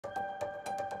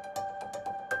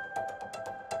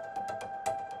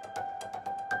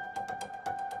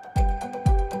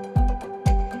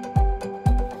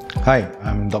Hi,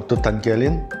 I'm Dr. Tan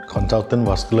Kialin, consultant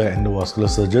vascular endovascular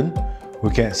surgeon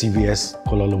working at Cvskl,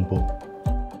 Kuala Lumpur.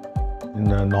 In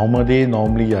a normal day,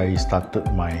 normally I started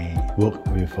my work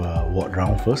with a ward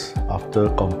round first. After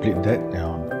complete that,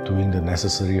 doing the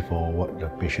necessary for what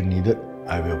the patient needed,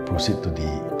 I will proceed to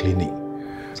the clinic.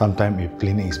 Sometimes if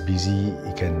clinic is busy,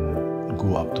 it can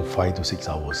go up to 5 to 6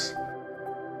 hours.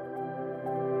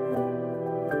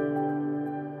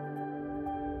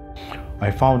 I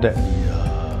found that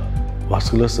the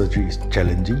vascular surgery is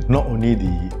challenging. Not only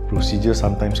the procedure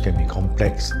sometimes can be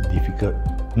complex, difficult.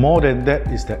 More than that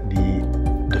is that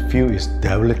the field is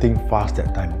developing fast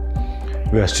at time.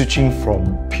 We are switching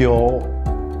from pure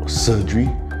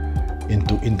surgery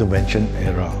into intervention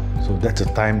era. So that's the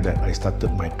time that I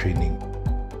started my training.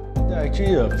 There are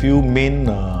actually a few main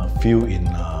fields in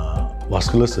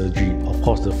vascular surgery. Of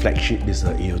course, the flagship is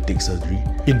aortic surgery.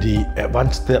 In the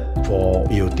advanced step for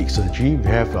aortic surgery, we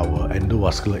have our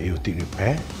endovascular aortic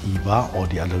repair, EVA, or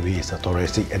the other way is a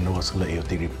thoracic endovascular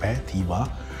aortic repair, TEVA.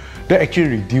 That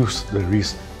actually reduce the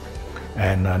risk.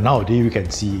 And nowadays, you can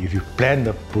see if you plan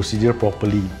the procedure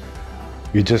properly,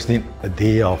 you just need a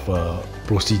day of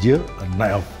procedure, a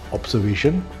night of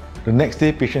observation. The next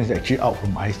day, patient is actually out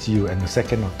from ICU, and the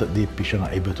second or third day, patient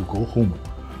are able to go home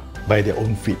by their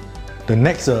own feet. The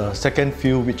next second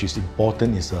field which is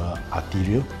important is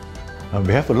arterial.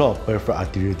 We have a lot of peripheral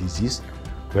arterial disease,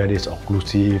 whether it's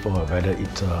occlusive or whether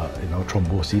it's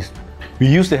thrombosis. We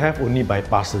used to have only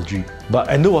bypass surgery, but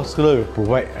endovascular will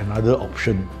provide another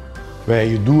option where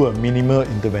you do a minimal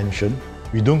intervention.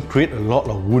 We don't create a lot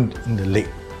of wound in the leg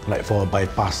like for a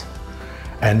bypass,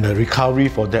 and the recovery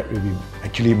for that will be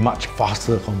actually much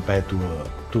faster compared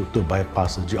to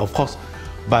bypass surgery. Of course,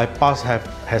 bypass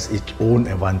has its own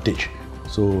advantage.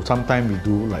 So sometimes we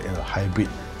do like a hybrid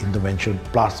intervention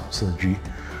plus surgery.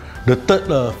 The third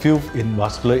field in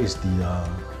vascular is the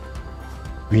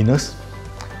venous.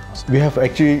 We have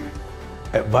actually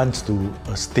advanced to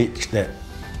a stage that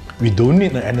we don't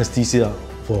need the anesthesia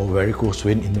for varicose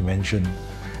vein intervention.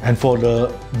 And for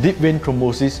the deep vein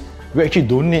thrombosis, we actually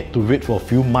don't need to wait for a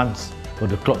few months for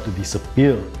the clot to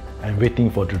disappear and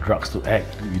waiting for the drugs to act.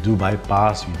 We do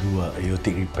bypass, we do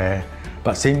aortic repair,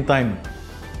 but same time,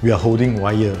 we are holding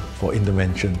wire for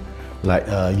intervention, like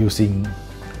using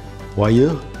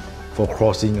wire for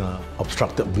crossing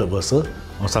obstructed blood vessel,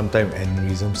 or sometimes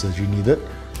aneurysm surgery needed.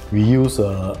 We use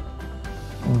a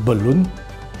balloon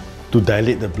to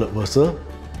dilate the blood vessel.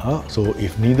 So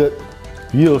if needed,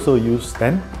 we also use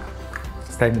stent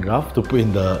graft to put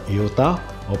in the aorta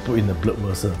or put in the blood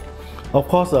vessel. Of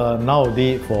course,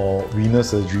 nowadays for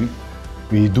venous surgery,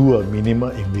 we do a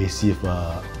minimal invasive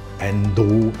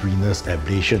endovenous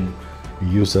ablation. We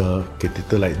use a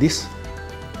catheter like this,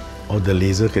 or the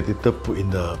laser catheter put in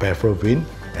the peripheral vein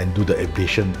and do the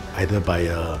ablation either by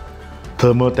a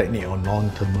thermal technique or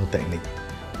non-thermal technique.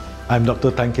 I'm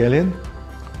Dr. Tan Kialin,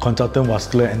 consultant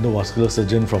vascular endovascular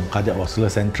surgeon from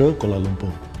Cardiovascular Sentral, Kuala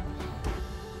Lumpur.